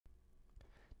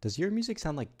Does your music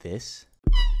sound like this?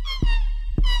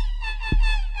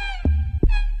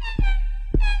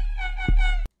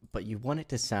 But you want it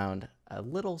to sound a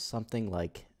little something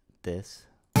like this.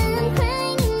 Well,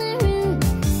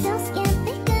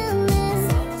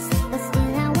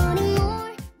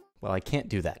 I can't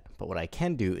do that, but what I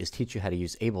can do is teach you how to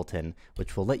use Ableton,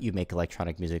 which will let you make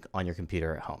electronic music on your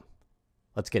computer at home.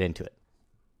 Let's get into it.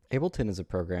 Ableton is a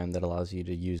program that allows you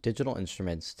to use digital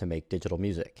instruments to make digital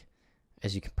music.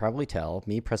 As you can probably tell,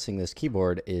 me pressing this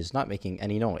keyboard is not making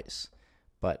any noise.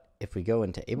 But if we go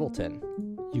into Ableton,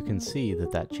 you can see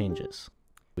that that changes.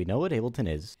 We know what Ableton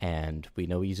is, and we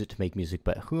know we use it to make music,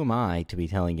 but who am I to be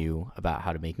telling you about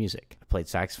how to make music? I played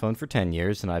saxophone for 10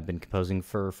 years, and I've been composing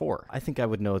for 4. I think I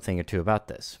would know a thing or two about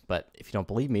this, but if you don't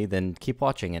believe me, then keep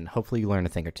watching, and hopefully you learn a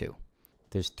thing or two.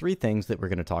 There's 3 things that we're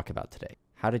going to talk about today.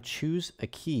 How to choose a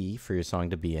key for your song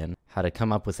to be in, how to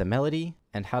come up with a melody,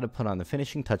 and how to put on the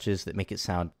finishing touches that make it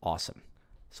sound awesome.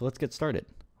 So let's get started.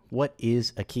 What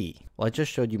is a key? Well, I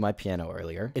just showed you my piano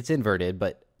earlier. It's inverted,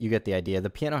 but you get the idea. The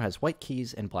piano has white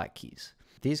keys and black keys.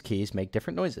 These keys make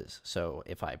different noises. So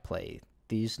if I play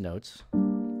these notes,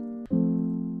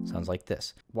 sounds like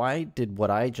this. Why did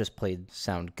what I just played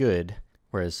sound good,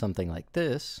 whereas something like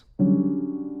this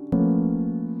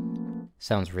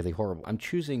sounds really horrible? I'm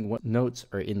choosing what notes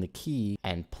are in the key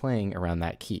and playing around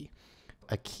that key.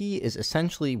 A key is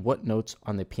essentially what notes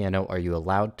on the piano are you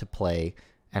allowed to play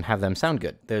and have them sound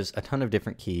good. There's a ton of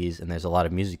different keys and there's a lot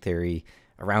of music theory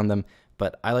around them,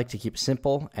 but I like to keep it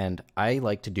simple and I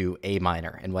like to do A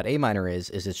minor. And what A minor is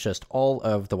it's just all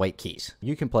of the white keys.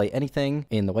 You can play anything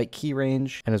in the white key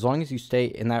range, and as long as you stay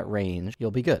in that range,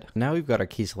 you'll be good. Now we've got our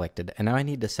key selected, and now I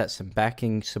need to set some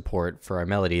backing support for our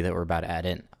melody that we're about to add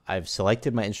in. I've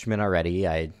selected my instrument already.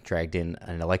 I dragged in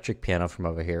an electric piano from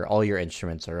over here. All your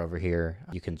instruments are over here.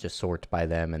 You can just sort by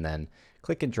them and then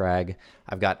click and drag.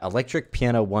 I've got electric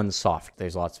piano 1 soft.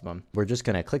 There's lots of them. We're just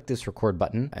going to click this record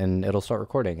button and it'll start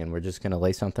recording, and we're just going to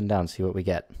lay something down, see what we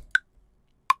get.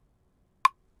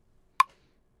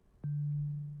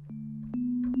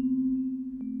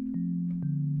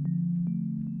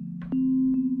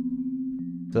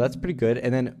 So that's pretty good.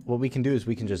 And then what we can do is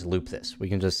we can just loop this. We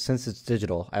can just, since it's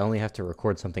digital, I only have to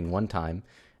record something one time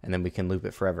and then we can loop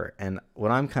it forever. And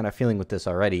what I'm kind of feeling with this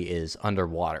already is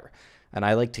underwater. And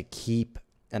I like to keep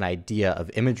an idea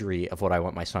of imagery of what I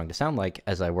want my song to sound like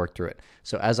as I work through it.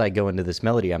 So as I go into this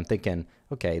melody, I'm thinking,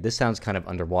 okay, this sounds kind of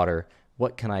underwater.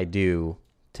 What can I do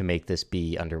to make this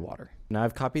be underwater? Now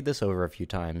I've copied this over a few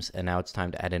times, and now it's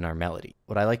time to add in our melody.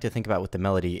 What I like to think about with the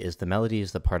melody is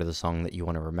the part of the song that you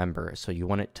want to remember. So you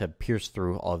want it to pierce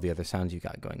through all of the other sounds you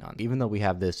got going on. Even though we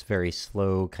have this very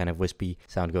slow kind of wispy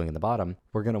sound going in the bottom,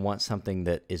 we're going to want something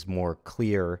that is more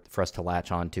clear for us to latch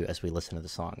onto as we listen to the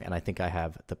song. And I think I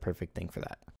have the perfect thing for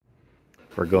that.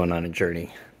 We're going on a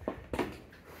journey.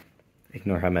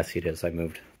 Ignore how messy it is. I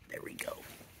moved. There we go.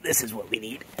 This is what we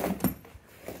need.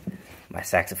 My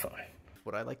saxophone.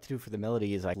 What I like to do for the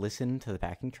melody is I listen to the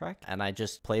backing track and I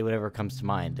just play whatever comes to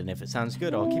mind, and if it sounds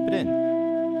good, I'll keep it in.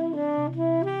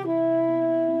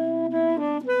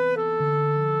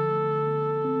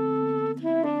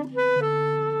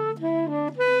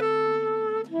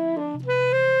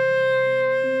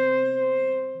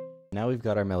 Now we've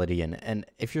got our melody in, and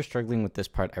if you're struggling with this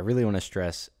part, I really want to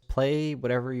stress, play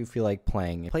whatever you feel like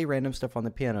playing. Play random stuff on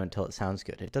the piano until it sounds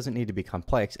good. It doesn't need to be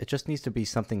complex, it just needs to be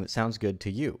something that sounds good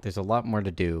to you. There's a lot more to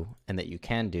do and that you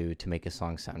can do to make a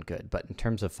song sound good, but in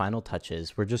terms of final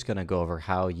touches, we're just going to go over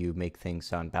how you make things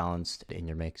sound balanced in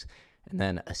your mix. And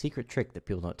then a secret trick that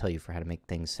people don't tell you for how to make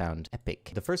things sound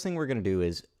epic. The first thing we're going to do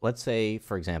is, let's say,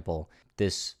 for example,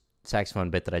 this saxophone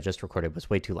bit that I just recorded was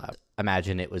way too loud.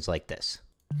 Imagine it was like this.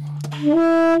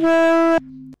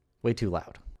 Way too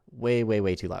loud. Way, way,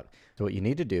 way too loud. So what you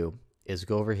need to do is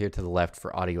go over here to the left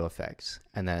for audio effects,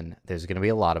 and then there's going to be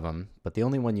a lot of them, but the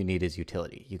only one you need is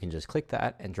utility. You can just click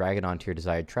that and drag it onto your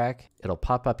desired track. It'll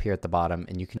pop up here at the bottom,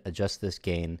 and you can adjust this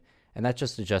gain, and that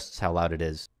just adjusts how loud it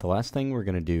is. The last thing we're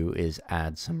going to do is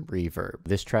add some reverb.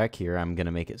 This track here, I'm going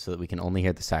to make it so that we can only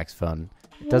hear the saxophone.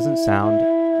 It doesn't sound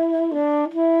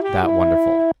that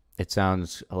wonderful. It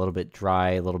sounds a little bit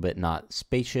dry, a little bit not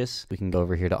spacious. We can go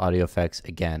over here to audio effects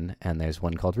again, and there's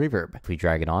one called reverb. If we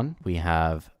drag it on, we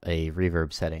have a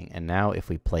reverb setting. And now if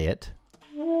we play it,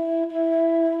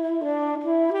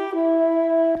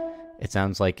 it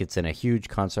sounds like it's in a huge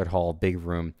concert hall, big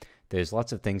room. There's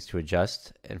lots of things to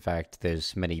adjust. In fact,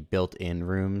 there's many built-in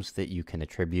rooms that you can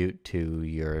attribute to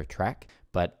your track.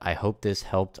 But I hope this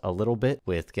helped a little bit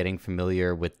with getting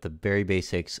familiar with the very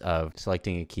basics of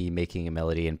selecting a key, making a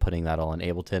melody, and putting that all in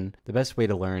Ableton. The best way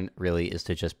to learn really is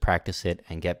to just practice it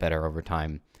and get better over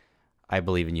time. I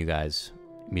believe in you guys.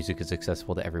 Music is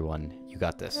accessible to everyone. You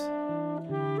got this.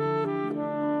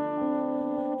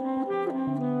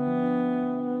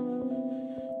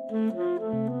 Mm-hmm.